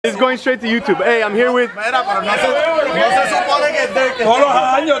It's going straight to YouTube. Hey, I'm here with.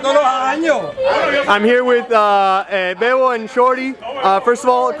 I'm here with Bebo and Shorty. First of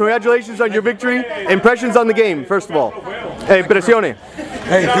all, congratulations on your victory. Impressions on the game, first of all. Hey, impresiones.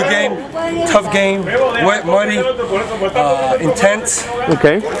 Hey, good game, tough game, wet, muddy, intense.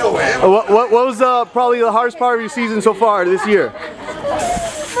 Okay. What was probably the hardest part of your season so far this year?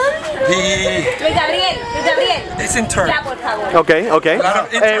 It's internal. Okay, okay.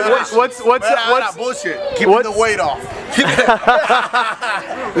 Hey, what's bullshit? Keeping the weight off.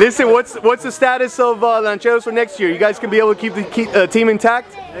 Listen, what's the status of Lancheros for next year? You guys can be able to keep the team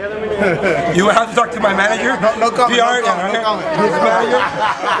intact? You will have to talk to my manager. No comment. PR, no comment. There's the manager.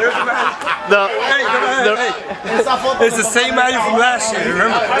 There's the manager. It's the same manager from last year,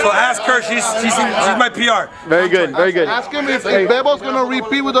 remember? So ask her, she's my PR. Very good, very good. Ask him if Bebo's going to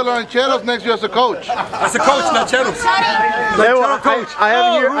repeat with the Lancheros next year as a coach. As a coach, Lancheros.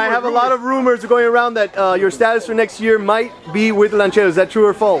 I have a lot of rumors going around that your status for next year might be with Lancheros. Is that true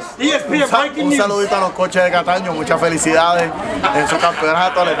or false? ESPN breaking news. Un saludito a los coches de Cataño, muchas felicidades en su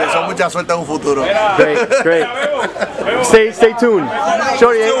campeonato, les deseo mucha suerte en un futuro. Great, great. Stay tuned.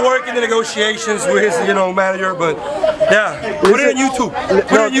 Shorty, still working the negotiations with his, manager, but yeah, put it on YouTube.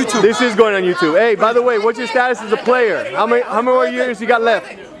 Put it on YouTube. This is going on YouTube. Hey, by the way, what's your status as a player? How many more years you got left?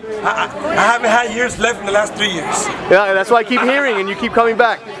 I haven't had years left in the last 3 years. Yeah, that's why I keep hearing and you keep coming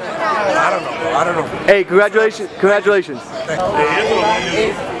back. I don't know. I don't know. Hey, congratulations. Congratulations.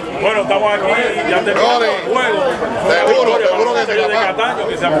 Bueno, estamos aquí, ya terminamos el juego. Seguro que de Cataño,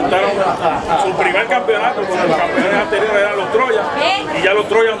 que se apuntaron a su primer campeonato, porque los campeones anteriores eran los Troyas, y ya los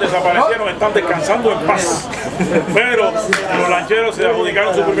Troyas desaparecieron, están descansando en paz. Pero los Lancheros se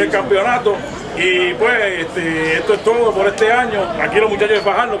adjudicaron su primer campeonato. Y pues esto es todo por este año. Aquí los muchachos de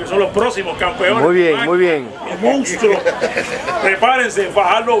Fajardo, que son los próximos campeones. Muy bien, muy bien. Monstruos. Prepárense,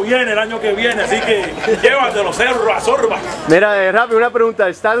 Fajardo viene el año que viene, así que llévatelo, a Sorba. Mira, rápido, una pregunta.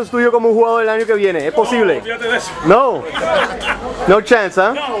 ¿Estás tuyo como un jugador el año que viene? ¿Es posible? No, fíjate de eso. No. No chance,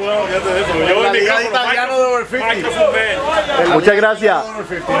 ¿ah? No, fíjate de eso. Yo en mi caso, muchas gracias.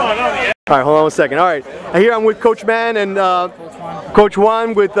 All right, hold on a second. All right, here I'm with Coach Man and Coach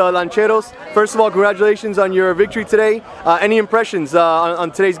Juan with Lancheros. First of all, congratulations on your victory today. Any impressions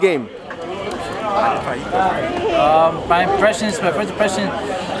on today's game? My first impression,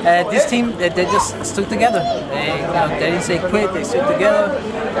 this team, they just stuck together. They didn't say quit, they stuck together,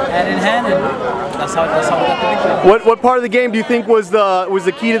 hand in hand, and that's how we got the victory. What part of the game do you think was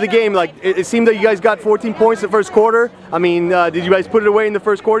the key to the game? Like it seemed that you guys got 14 points in the first quarter. I mean, did you guys put it away in the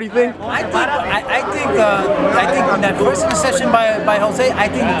first quarter? You think? I think that first interception by Jose, I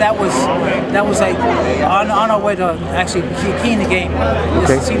think that was like on our way to actually keying the game.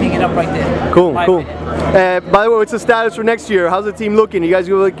 Just sealing it up right there. Cool, cool. By the way, what's the status for next year? How's the team looking? You guys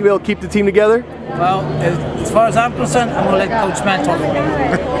will be able to keep the team together? Well, as far as I'm concerned, I'm going to let Coach Man talk to me.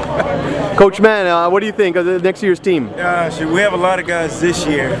 Coach Man, what do you think of the next year's team? We have a lot of guys this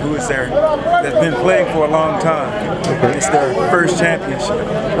year that's been playing for a long time. Okay. It's their first championship.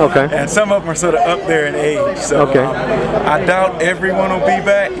 Okay. And some of them are sort of up there in age. So okay. I doubt everyone will be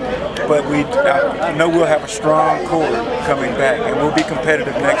back, but I know we'll have a strong core coming back, and we'll be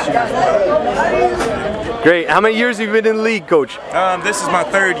competitive next year as well. Great. How many years have you been in the league, Coach? This is my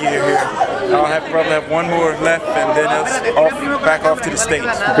 3rd year here. I'll probably have one more left, and then it's back off to the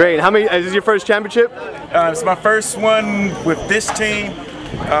States. Great. How many? Is this your first championship? It's my first one with this team.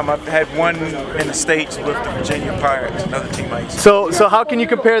 I've had one in the States with the Virginia Pirates, another team I used to. So how can you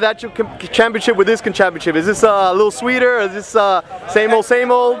compare that championship with this championship? Is this a little sweeter, or is this same old,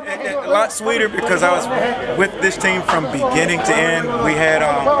 same old? A lot sweeter because I was with this team from beginning to end. We had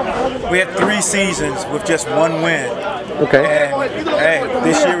 3 seasons with just 1 win. Okay. And hey,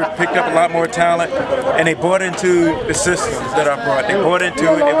 this year we picked up a lot more talent, and they bought into the systems that I brought. They bought into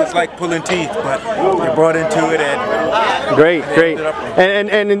it. It was like pulling teeth, but they brought into it. And great.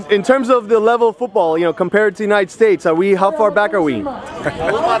 And in terms of the level of football, compared to the United States, how far back are we?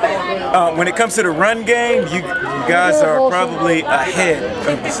 When it comes to the run game, you guys are probably ahead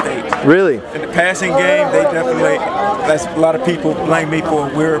of the States. Really? In the passing game, they definitely, that's a lot of people blame me for,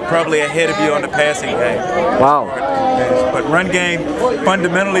 we're probably ahead of you on the passing game. Wow. But run game,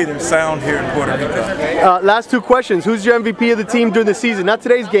 fundamentally, they're sound here in Puerto Rico. Last 2 questions. Who's your MVP of the team during the season? Not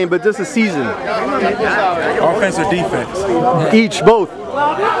today's game, but just the season. Offense or defense? Each, both.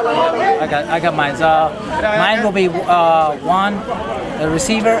 I got mine. Mine will be Juan, the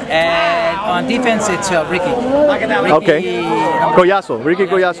receiver, and on defense it's Ricky. Okay. Collazo, Ricky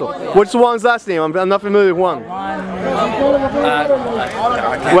Collazo. What's Juan's last name? I'm not familiar with Juan.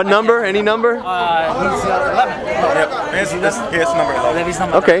 What number? Any number? He's 11. Yep, it's number 11. He's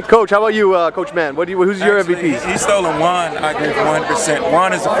number Okay, Coach. How about you, Coach Mann? Who's your Actually, MVP? He's stolen Juan. I agree with 100%.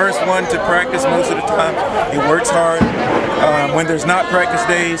 Juan is the first one to practice most of the time. He works hard. When there's not practice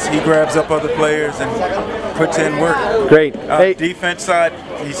days, he grabs up other players and puts in work. Great. Hey, defense side,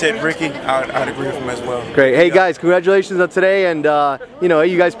 he said Ricky. I'd agree with him as well. great. Hey guys, congratulations on today, and you know,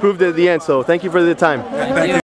 you guys proved it at the end. So thank you for the time. Thank you.